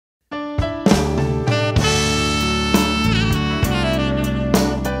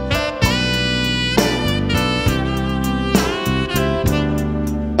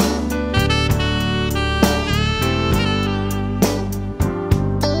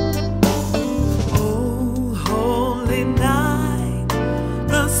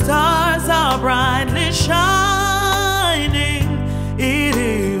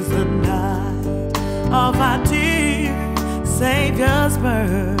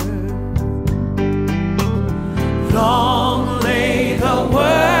Long lay the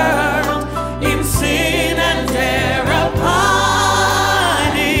world in sin and terror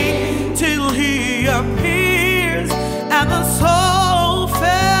pining, till he appears and the soul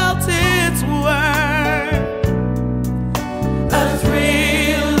felt its worth. A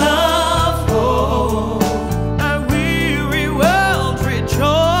thrill of hope, a weary world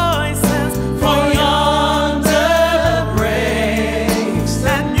rejoices, for yonder breaks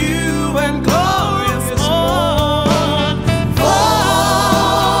that new and glorious morn. Fall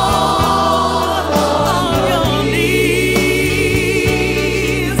on your knees,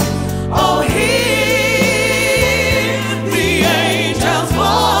 oh hear the angels'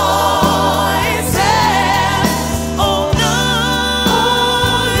 voices, oh night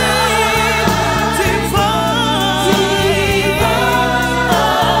divine,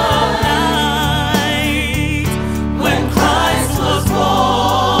 when Christ was born.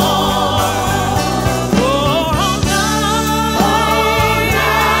 Oh night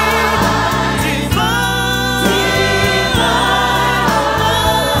divine,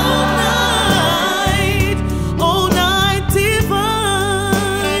 oh night divine.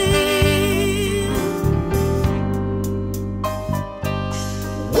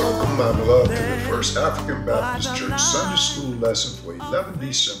 Welcome, my beloved, to the First African Baptist Church Sunday School lesson for 11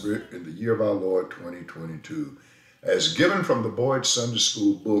 December in the year of our Lord 2022, as given from the Boyd Sunday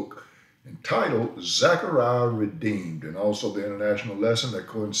School book entitled Zachariah Redeemed, and also the international lesson that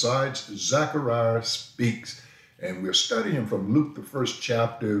coincides, Zachariah Speaks. And we're studying from Luke, the first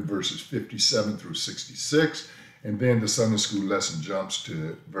chapter, verses 57 through 66, and then the Sunday school lesson jumps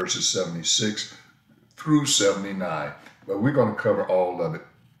to verses 76 through 79. But we're going to cover all of it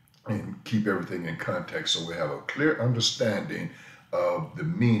and keep everything in context so we have a clear understanding of the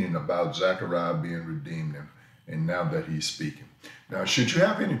meaning about Zechariah being redeemed and now that he's speaking. Now, should you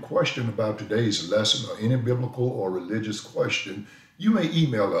have any question about today's lesson or any biblical or religious question, you may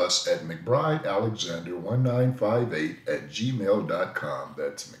email us at mcbridealexander1958@gmail.com.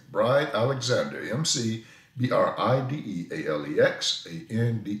 That's mcbridealexander,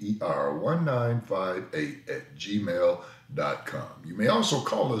 McBrideAlexander1958@gmail.com. You may also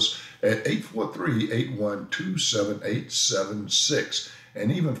call us at 843-812-7876,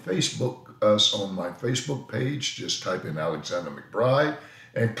 and even Facebook us on my Facebook page. Just type in Alexander McBride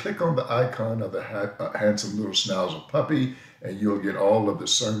and click on the icon of the handsome little schnauzer puppy, and you'll get all of the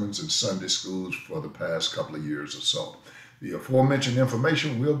sermons in Sunday schools for the past couple of years or so. The aforementioned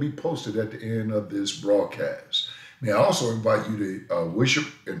information will be posted at the end of this broadcast. May I also invite you to worship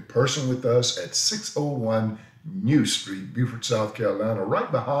in person with us at 601 New Street, Beaufort, South Carolina,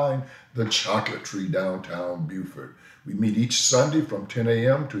 right behind the Chocolate Tree downtown Beaufort. We meet each Sunday from 10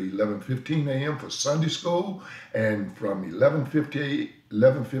 a.m. to 11:15 a.m. for Sunday school, and from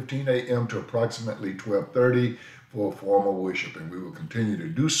 11:15 a.m. to approximately 12:30 for formal worship, and we will continue to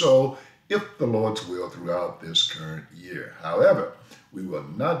do so if the Lord's will throughout this current year. However, we will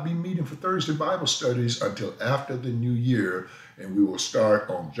not be meeting for Thursday Bible studies until after the new year, and we will start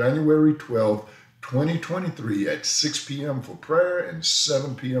on January 12th, 2023 at 6 p.m. for prayer and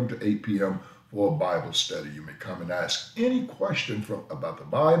 7 p.m. to 8 p.m. for a Bible study. You may come and ask any question about the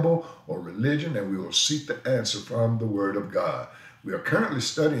Bible or religion, and we will seek the answer from the Word of God. We are currently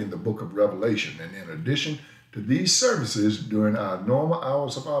studying the book of Revelation, and in addition to these services during our normal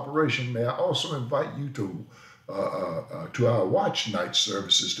hours of operation, may I also invite you to our watch night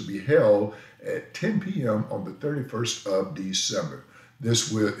services to be held at 10 p.m. on the 31st of December.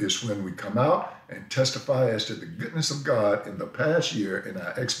 This is when we come out and testify as to the goodness of God in the past year and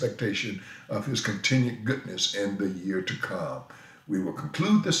our expectation of his continued goodness in the year to come. We will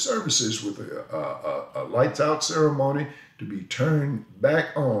conclude the services with a lights out ceremony to be turned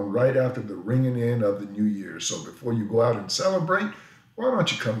back on right after the ringing in of the new year. So before you go out and celebrate, why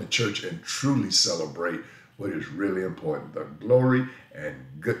don't you come to church and truly celebrate what is really important, the glory and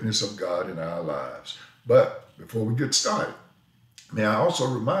goodness of God in our lives. But before we get started, may I also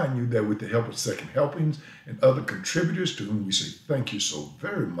remind you that with the help of Second Helpings and other contributors to whom we say thank you so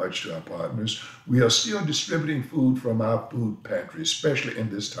very much to our partners, we are still distributing food from our food pantry, especially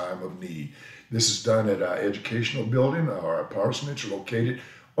in this time of need. This is done at our educational building, our parsonage, located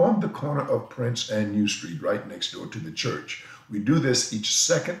on the corner of Prince and New Street, right next door to the church. We do this each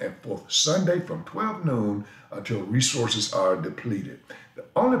second and fourth Sunday from 12 noon until resources are depleted. The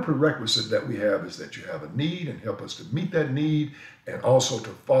only prerequisite that we have is that you have a need and help us to meet that need, and also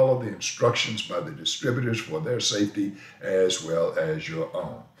to follow the instructions by the distributors for their safety as well as your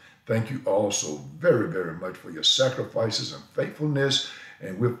own. Thank you all so very, very much for your sacrifices and faithfulness.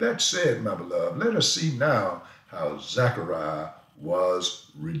 And with that said, my beloved, let us see now how Zechariah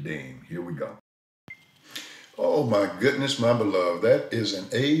was redeemed. Here we go. Oh my goodness, my beloved, that is an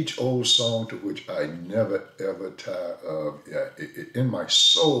age-old song to which I never ever tire of. Yeah, in my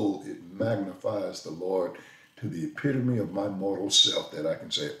soul, it magnifies the Lord to the epitome of my mortal self, that I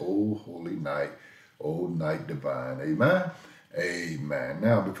can say, oh holy night, oh night divine. Amen? Amen.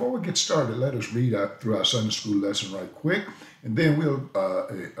 Now, before we get started, let us read out through our Sunday school lesson right quick, and then we'll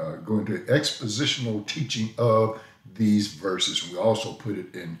go into expositional teaching of these verses. We also put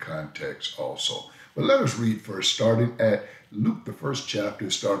it in context also. But let us read first, starting at Luke, the first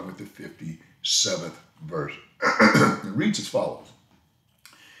chapter, starting with the 57th verse. It reads as follows.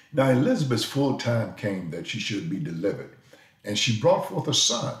 Now Elizabeth's full time came that she should be delivered, and she brought forth a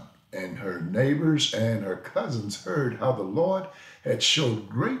son, and her neighbors and her cousins heard how the Lord had showed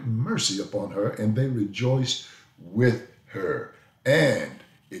great mercy upon her, and they rejoiced with her. And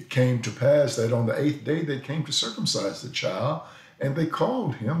it came to pass that on the 8th day they came to circumcise the child, and they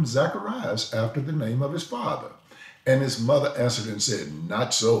called him Zachariah after the name of his father. And his mother answered and said,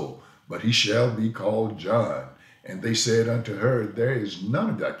 Not so, but he shall be called John. And they said unto her, There is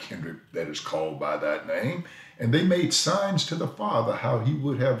none of thy kindred that is called by that name. And they made signs to the father how he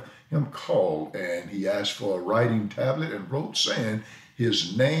would have him called. And he asked for a writing tablet and wrote, saying,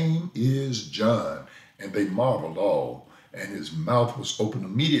 His name is John. And they marveled all. And his mouth was opened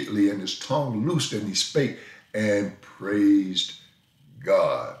immediately, and his tongue loosed, and he spake and praised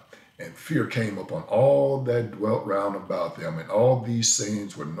God. And fear came upon all that dwelt round about them, and all these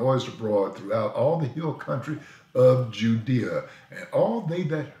sayings were noised abroad throughout all the hill country of Judea. And all they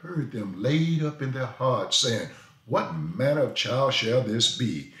that heard them laid up in their hearts, saying, What manner of child shall this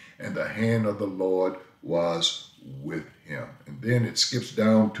be? And the hand of the Lord was with him. And then it skips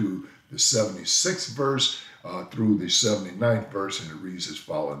down to the 76th verse through the 79th verse, and it reads as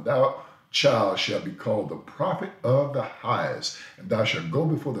follows. Thou child shall be called the prophet of the highest, and thou shalt go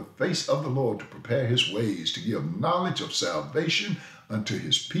before the face of the Lord to prepare his ways, to give knowledge of salvation unto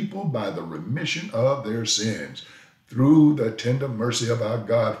his people by the remission of their sins, through the tender mercy of our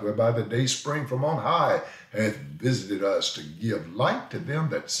God, whereby the day spring from on high hath visited us, to give light to them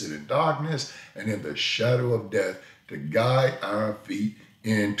that sit in darkness and in the shadow of death, to guide our feet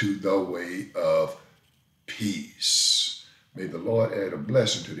into the way of peace. May the Lord add a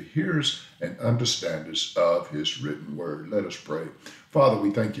blessing to the hearers and understanders of his written word. Let us pray. Father,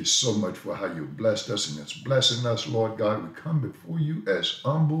 we thank you so much for how you've blessed us, and it's blessing us, Lord God. We come before you as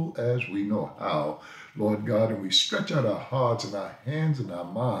humble as we know how, Lord God, and we stretch out our hearts and our hands and our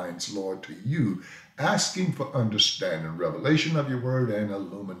minds, Lord, to you, asking for understanding, revelation of your word, and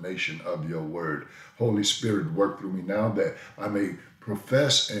illumination of your word. Holy Spirit, work through me now that I may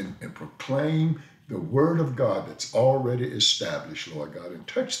profess and proclaim the word of God that's already established, Lord God, and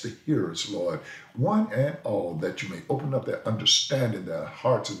touch the hearers, Lord, one and all, that you may open up their understanding, their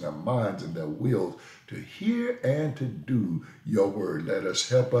hearts and their minds and their wills to hear and to do your word. Let us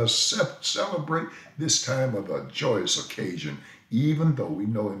help us celebrate this time of a joyous occasion, even though we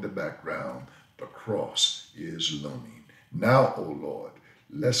know in the background the cross is looming. Now, O Lord,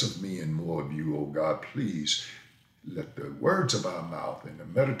 less of me and more of you, O God, please. Let the words of our mouth and the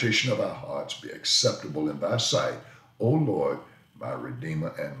meditation of our hearts be acceptable in thy sight, O Lord, my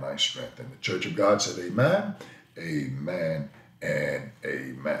Redeemer and my strength. And the church of God said, Amen, amen, and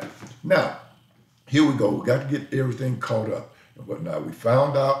amen. Now, here we go. We got to get everything caught up and whatnot. We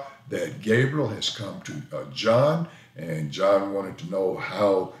found out that Gabriel has come to John, and John wanted to know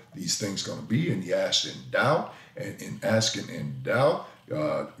how these things going to be, and he asked in doubt, and in asking in doubt,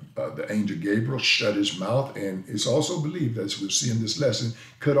 the angel Gabriel shut his mouth, and it's also believed, as we'll see in this lesson,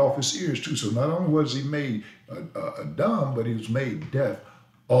 cut off his ears too. So not only was he made dumb, but he was made deaf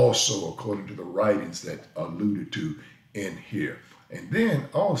also, according to the writings that alluded to in here. And then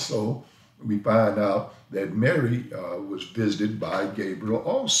also we find out that Mary was visited by Gabriel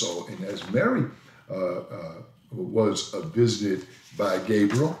also. And as Mary was visited by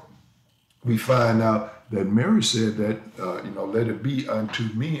Gabriel, we find out that Mary said that, let it be unto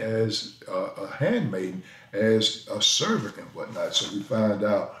me as a handmaiden, as a servant and whatnot. So we find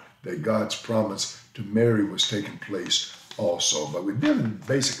out that God's promise to Mary was taking place also. But we're dealing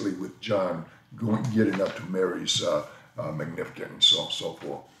basically with John getting up to Mary's magnificence and so on and so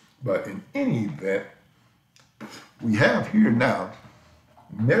forth. But in any event, we have here now,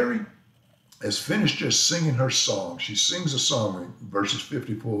 Mary has finished just singing her song. She sings a song in verses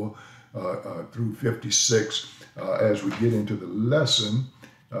 54 through 56 as we get into the lesson,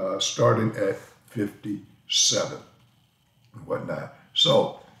 starting at 57 and whatnot.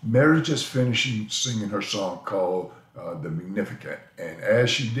 So Mary just finishing singing her song called the Magnificat. And as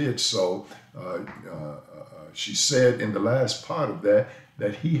she did so, she said in the last part of that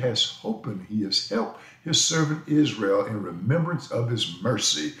he has holpen, he has helped his servant Israel in remembrance of his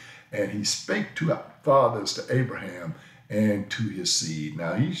mercy. And he spake to our fathers, to Abraham, and to his seed.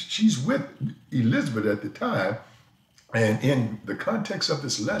 Now, she's with Elizabeth at the time. And in the context of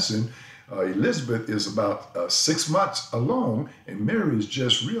this lesson, Elizabeth is about 6 months along, and Mary is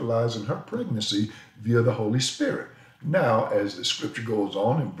just realizing her pregnancy via the Holy Spirit. Now, as the scripture goes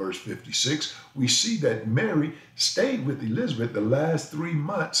on in verse 56, we see that Mary stayed with Elizabeth the last 3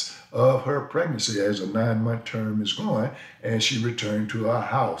 months of her pregnancy as a 9-month term is going, and she returned to her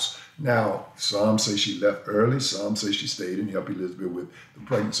house. Now, some say she left early, some say she stayed and helped Elizabeth with the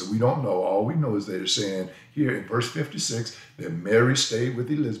pregnancy. We don't know. All we know is they're saying here in verse 56 that Mary stayed with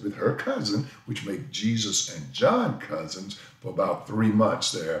Elizabeth, her cousin, which make Jesus and John cousins, for about 3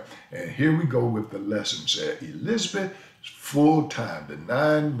 months there. And here we go with the lesson. Said Elizabeth, full time, the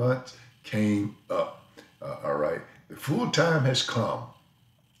 9 months came up. All right, the full time has come.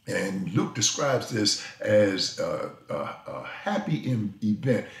 And Luke describes this as a happy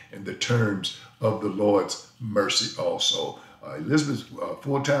event in the terms of the Lord's mercy also. Elizabeth's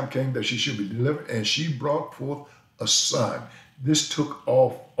full time came that she should be delivered, and she brought forth a son. This took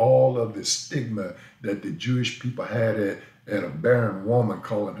off all of the stigma that the Jewish people had at a barren woman,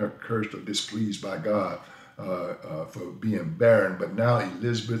 calling her cursed or displeased by God for being barren. But now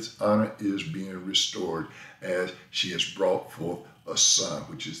Elizabeth's honor is being restored as she has brought forth a son,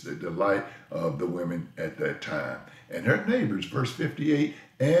 which is the delight of the women at that time. And her neighbors, verse 58,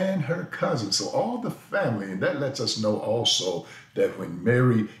 and her cousins. So all the family, and that lets us know also that when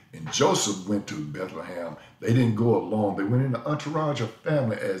Mary and Joseph went to Bethlehem, they didn't go alone. They went in the entourage of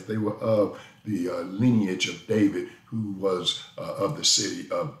family, as they were of the lineage of David, who was of the city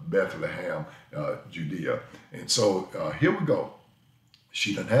of Bethlehem, Judea. And so here we go.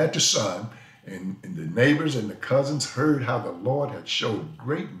 She done had the son, and the neighbors and the cousins heard how the Lord had showed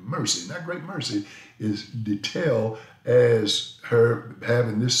great mercy. And that great mercy is detailed as her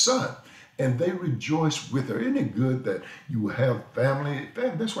having this son. And they rejoiced with her. Isn't it good that you will have family?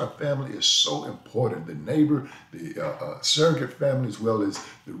 That's why family is so important. The neighbor, the surrogate family, as well as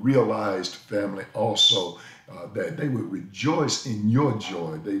the realized family also, that they would rejoice in your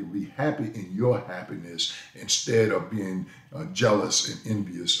joy. They would be happy in your happiness instead of being jealous and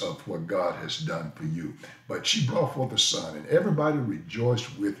envious of what God has done for you. But she brought forth a son, and everybody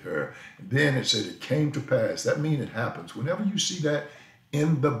rejoiced with her. And then it said it came to pass. That means it happens. Whenever you see that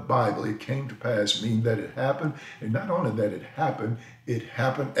in the Bible, it came to pass, mean that it happened. And not only that it happened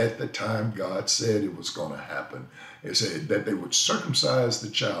at the time God said it was going to happen. It said that they would circumcise the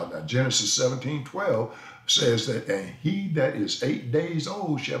child. Now, Genesis 17:12 says that, and he that is 8 days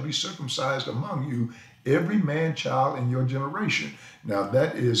old shall be circumcised among you, every man child in your generation. Now,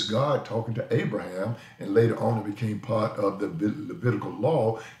 that is God talking to Abraham, and later on it became part of the Levitical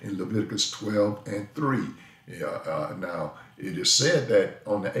law in Leviticus 12:3. Now, it is said that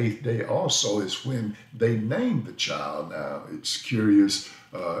on the 8th day also is when they named the child. Now, it's curious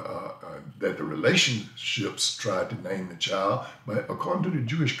that the relationships tried to name the child, but according to the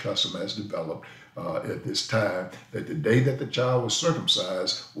Jewish custom as developed at this time, that the day that the child was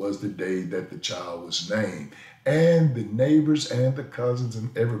circumcised was the day that the child was named. And the neighbors and the cousins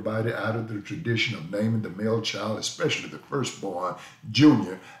and everybody out of the tradition of naming the male child, especially the firstborn,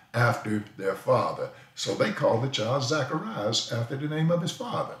 Junior, after their father. So they called the child Zachariah after the name of his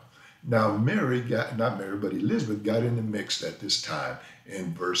father. Now Elizabeth got in the mix at this time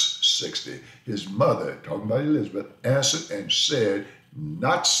in verse 60. His mother, talking about Elizabeth, answered and said,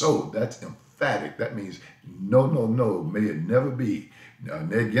 not so. That's emphatic. That means no, no, no, may it never be. Now,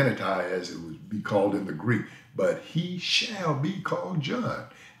 negenitai, as it would be called in the Greek, but he shall be called John.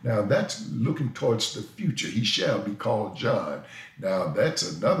 Now, that's looking towards the future. He shall be called John. Now, that's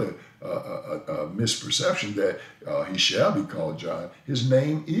another misperception that he shall be called John. His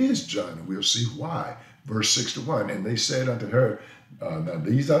name is John, and we'll see why. Verse 61, and they said unto her, now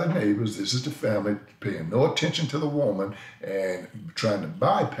these are the neighbors, this is the family, paying no attention to the woman and trying to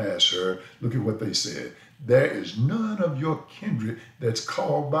bypass her. Look at what they said. There is none of your kindred that's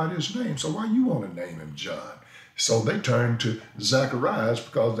called by this name. So why you want to name him John? So they turn to Zacharias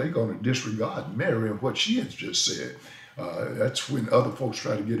because they're going to disregard Mary and what she has just said. That's when other folks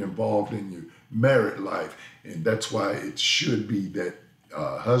try to get involved in your married life. And that's why it should be that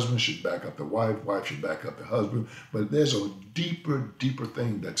husband should back up the wife, wife should back up the husband. But there's a deeper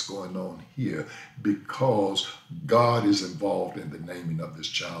thing that's going on here because God is involved in the naming of this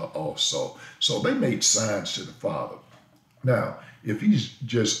child also. So they made signs to the father. Now, if he's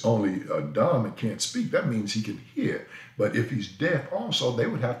just only dumb and can't speak, that means he can hear. But if he's deaf also, they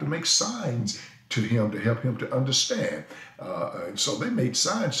would have to make signs to him to help him to understand. And so they made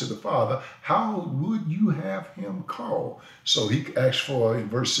signs to the father. How would you have him call? So he asked for, in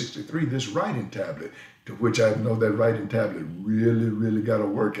verse 63, this writing tablet, to which I know that writing tablet really, really got to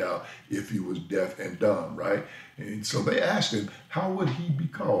work out if he was deaf and dumb, right? And so they asked him, how would he be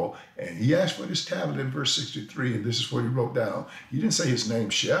called? And he asked for this tablet in verse 63, and this is what he wrote down. He didn't say his name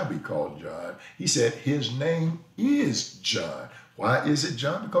shall be called John. He said his name is John. Why is it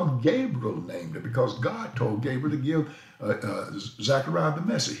John? Because Gabriel named it, because God told Gabriel to give Zachariah the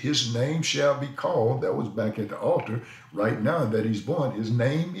message. His name shall be called. That was back at the altar. Right now that he's born, his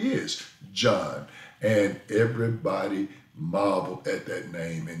name is John. And everybody marveled at that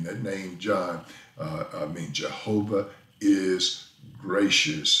name. And that name, John, Jehovah is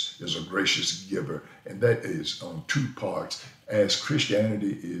gracious, is a gracious giver. And that is on two parts. As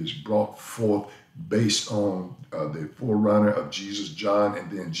Christianity is brought forth based on the forerunner of Jesus, John, and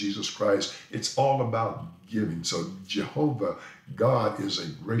then Jesus Christ, it's all about giving. So Jehovah, God, is a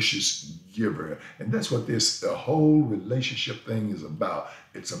gracious giver. And that's what this whole relationship thing is about.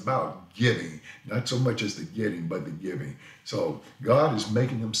 It's about giving, not so much as the getting, but the giving. So God is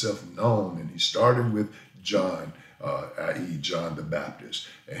making himself known, and he's starting with John, i.e. John the Baptist,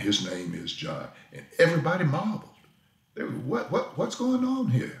 and his name is John. And everybody marveled. What's going on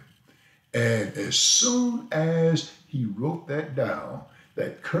here? And as soon as he wrote that down,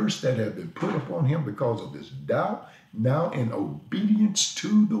 that curse that had been put upon him because of his doubt, now in obedience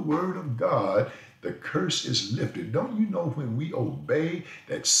to the word of God, the curse is lifted. Don't you know when we obey,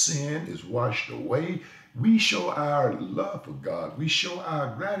 that sin is washed away? We show our love for God. We show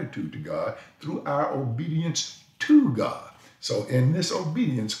our gratitude to God through our obedience to God. So in this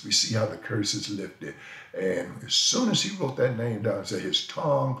obedience, we see how the curse is lifted. And as soon as he wrote that name down, it said his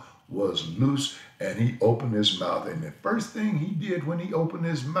tongue was loose and he opened his mouth. And the first thing he did when he opened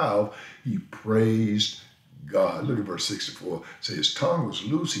his mouth, he praised God. Look at verse 64. Say his tongue was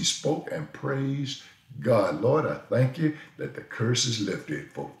loose. He spoke and praised God. Lord, I thank you that the curse is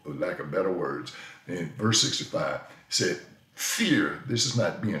lifted, for lack of better words. In verse 65, it said, fear, this is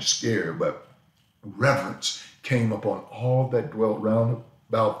not being scared, but reverence came upon all that dwelt round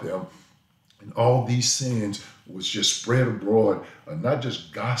about them. And all these sins was just spread abroad, not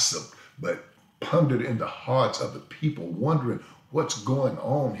just gossip, but pondered in the hearts of the people, wondering what's going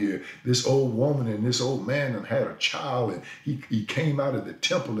on here. This old woman and this old man had a child, and he came out of the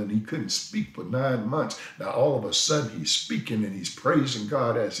temple and he couldn't speak for 9 months. Now all of a sudden he's speaking and he's praising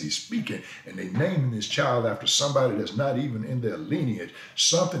God as he's speaking, and they naming this child after somebody that's not even in their lineage.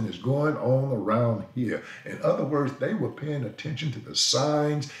 Something is going on around here. In other words, they were paying attention to the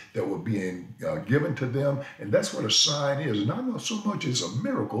signs that were being given to them, and that's what a sign is. Not so much as a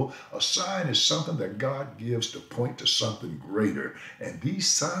miracle. A sign is something that God gives to point to something greater. And these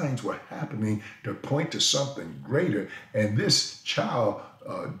signs were happening to point to something greater. And this child,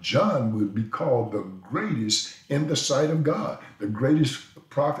 John, would be called the greatest in the sight of God, the greatest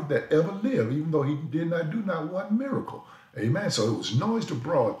prophet that ever lived, even though he did not do not one miracle. Amen. So it was noised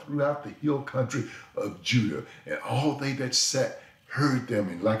abroad throughout the hill country of Judah. And all they that sat heard them.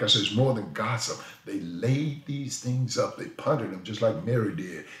 And like I said, it's more than gossip. They laid these things up. They pondered them just like Mary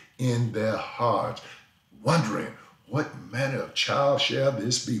did in their hearts, wondering, what manner of child shall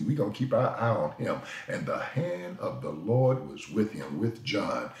this be? We're going to keep our eye on him. And the hand of the Lord was with him, with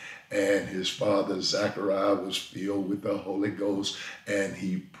John. And his father Zachariah was filled with the Holy Ghost, and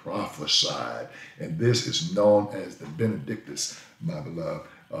he prophesied. And this is known as the Benedictus, my beloved,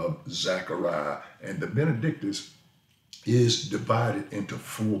 of Zachariah. And the Benedictus is divided into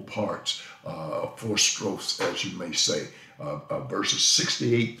 4 parts, 4 strophes, as you may say. Verses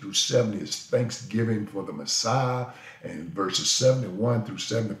 68 through 70 is thanksgiving for the Messiah, and verses 71 through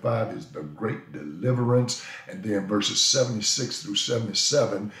 75 is the great deliverance, and then verses 76 through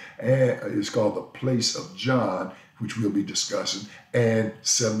 77 is called the place of John, which we'll be discussing, and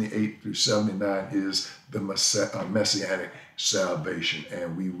 78 through 79 is the messianic salvation,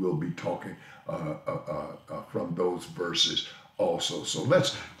 and we will be talking from those verses also. So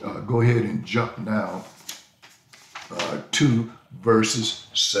let's go ahead and jump now to verses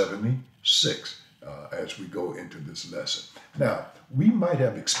 76 as we go into this lesson. Now, we might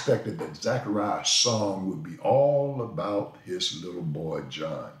have expected that Zachariah's song would be all about his little boy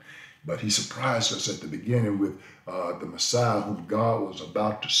John, but he surprised us at the beginning with the Messiah whom God was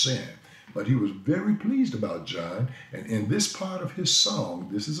about to send. But he was very pleased about John. And in this part of his song,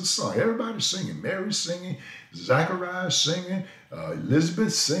 this is a song. Everybody's singing. Mary's singing. Zachariah singing.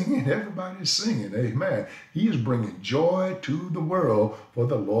 Elizabeth singing. Everybody's singing. Amen. He is bringing joy to the world, for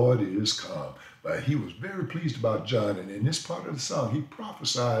the Lord is come. But he was very pleased about John. And in this part of the song, he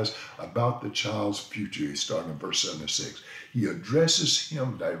prophesies about the child's future. Starting in verse 76. He addresses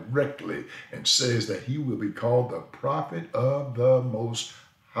him directly and says that he will be called the prophet of the Most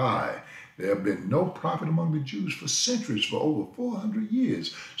High. There have been no prophet among the Jews for centuries, for over 400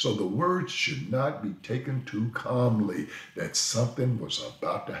 years. So the words should not be taken too calmly that something was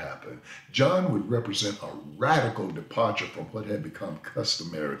about to happen. John would represent a radical departure from what had become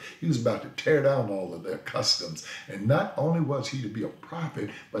customary. He was about to tear down all of their customs. And not only was he to be a prophet,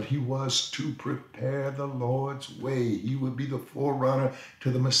 but he was to prepare the Lord's way. He would be the forerunner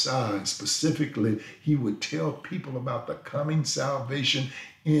to the Messiah. And specifically, he would tell people about the coming salvation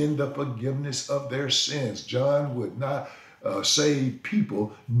in the forgiveness of their sins. John would not save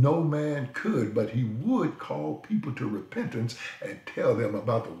people, no man could, but he would call people to repentance and tell them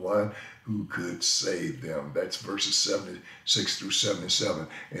about the one who could save them. That's verses 76 through 77.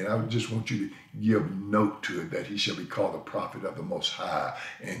 And I just want you to give note to it that he shall be called the prophet of the Most High.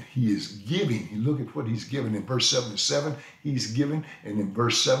 And he is giving, you look at what he's given in verse 77, he's giving, and in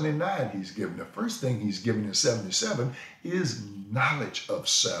verse 79, he's given. The first thing he's given in 77 is knowledge of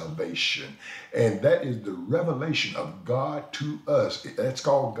salvation. And that is the revelation of God to us. That's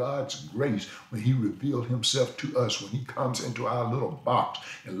called God's grace, when he revealed himself to us, when he comes into our little box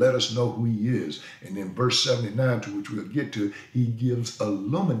and let us know who he is. And in verse 79, to which we'll get to, he gives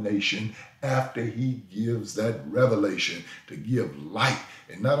illumination after he gives that revelation to give light.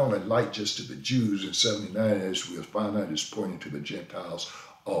 And not only light just to the Jews in 79, as we'll find out, is pointing to the Gentiles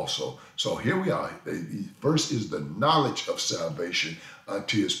also. So here we are. First is the knowledge of salvation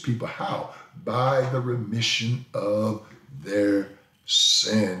unto his people. How? By the remission of their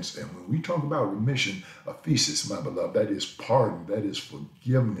sins. And when we talk about remission, aphesis, my beloved, that is pardon, that is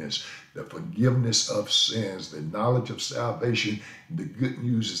forgiveness, the forgiveness of sins, the knowledge of salvation. The good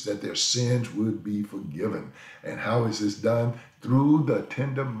news is that their sins would be forgiven. And how is this done? Through the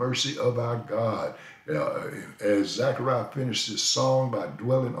tender mercy of our God. As Zachariah finished his song by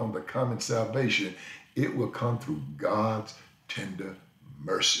dwelling on the common salvation, it will come through God's tender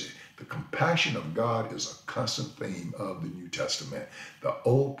mercy. The compassion of God is a constant theme of the New Testament. The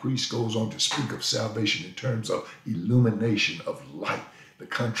old priest goes on to speak of salvation in terms of illumination, of light. The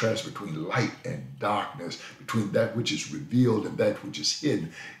contrast between light and darkness, between that which is revealed and that which is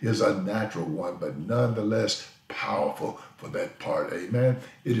hidden, is a natural one, but nonetheless powerful for that part. Amen.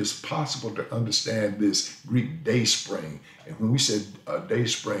 It is possible to understand this Greek day spring. And when we said day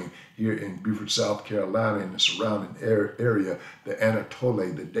spring here in Beaufort, South Carolina, and the surrounding area, the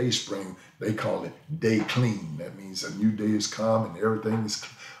Anatole, the day spring, they call it day clean. That means a new day has come and everything is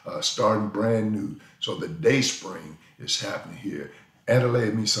starting brand new. So the day spring is happening here.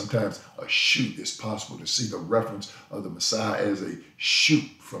 Anatole means sometimes a shoot. It's possible to see the reference of the Messiah as a shoot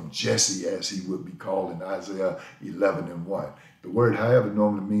from Jesse, as he would be called in Isaiah 11:1. The word, however,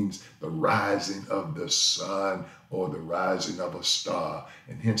 normally means the rising of the sun or the rising of a star.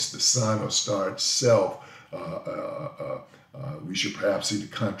 And hence the sun or star itself, we should perhaps see the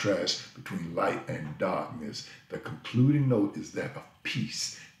contrast between light and darkness. The concluding note is that of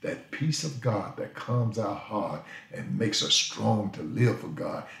peace. That peace of God that calms our heart and makes us strong to live for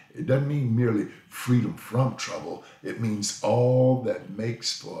God. It doesn't mean merely freedom from trouble. It means all that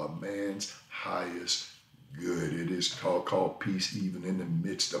makes for a man's highest good. It is called peace even in the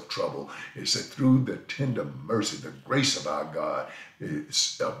midst of trouble. It said through the tender mercy, the grace of our God,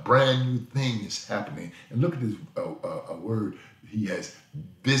 it's a brand new thing is happening. And look at this word, he has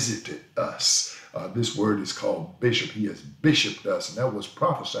visited us. This word is called bishop. He has bishoped us, and that was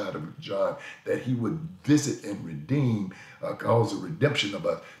prophesied of John, that he would visit and redeem, cause the redemption of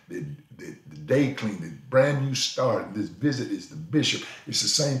us. The day clean, the brand new start. And this visit is the bishop. It's the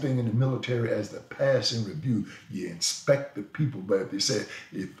same thing in the military as the passing review. You inspect the people, but they said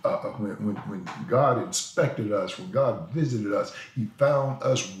when God inspected us, when God visited us, he found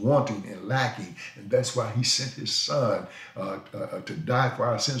us wanting and lacking, and that's why he sent his son to die for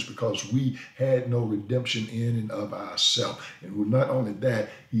our sins, because we had no redemption in and of ourselves. And not only that,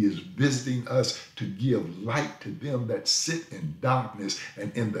 he is visiting us to give light to them that sit in darkness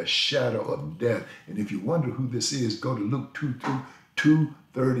and in the shadow of death. And if you wonder who this is, go to Luke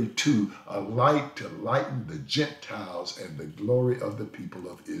 2:32, a light to lighten the Gentiles and the glory of the people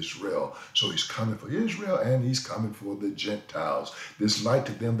of Israel. So he's coming for Israel and he's coming for the Gentiles. This light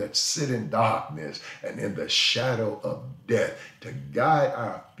to them that sit in darkness and in the shadow of death, to guide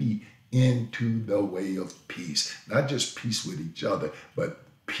our feet into the way of peace. Not just peace with each other, but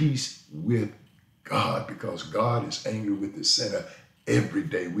peace with God, because God is angry with the sinner every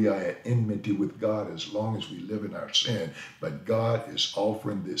day. We are at enmity with God as long as we live in our sin, but God is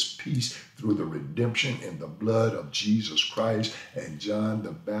offering this peace through the redemption in the blood of Jesus Christ, and John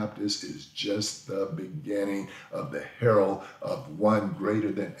the Baptist is just the beginning of the herald of one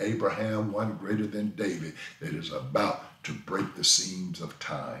greater than Abraham, one greater than David, that is about to break the seams of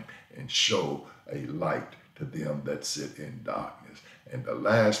time and show a light to them that sit in darkness. And the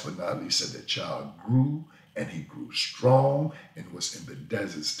last but not least said, the child grew, and he grew strong and was in the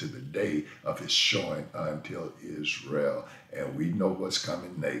deserts to the day of his showing until Israel. And we know what's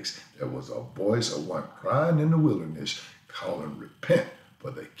coming next. There was a voice of one crying in the wilderness, calling, repent,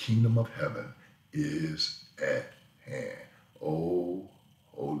 for the kingdom of heaven is at hand. Oh,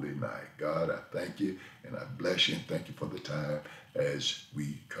 holy night. God, I thank you and I bless you and thank you for the time as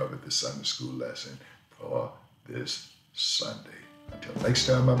we covered the Sunday school lesson for this Sunday. Until next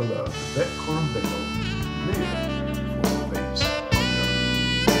time, my beloved, that Corumbano live for the face of God.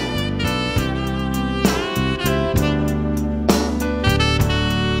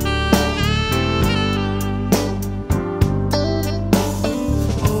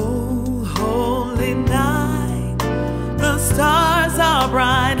 Oh, holy night, the stars are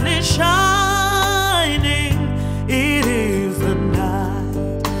brightly shining. It is the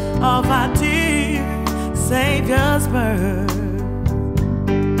night of our dear Savior's birth.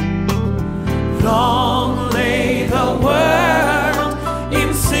 Long lay the world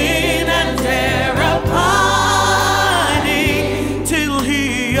in sin and terror pining, till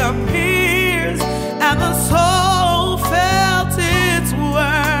he appears and the soul felt its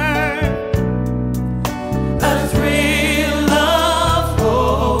worth. A thrill of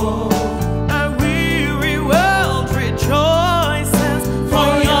hope, a weary world rejoices,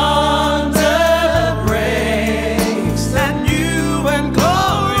 for yonder breaks that new and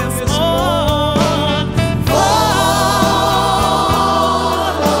glorious morn.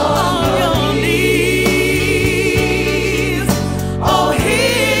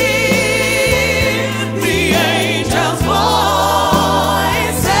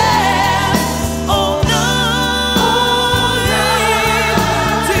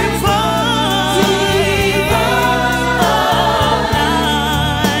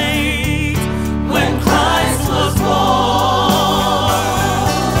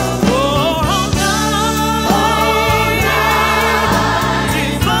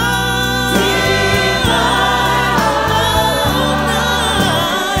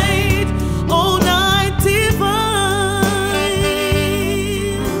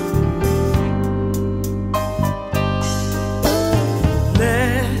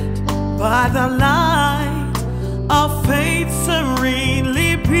 By the light of faith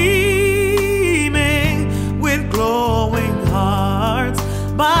serenely beaming, with glowing hearts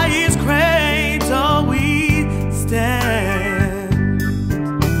by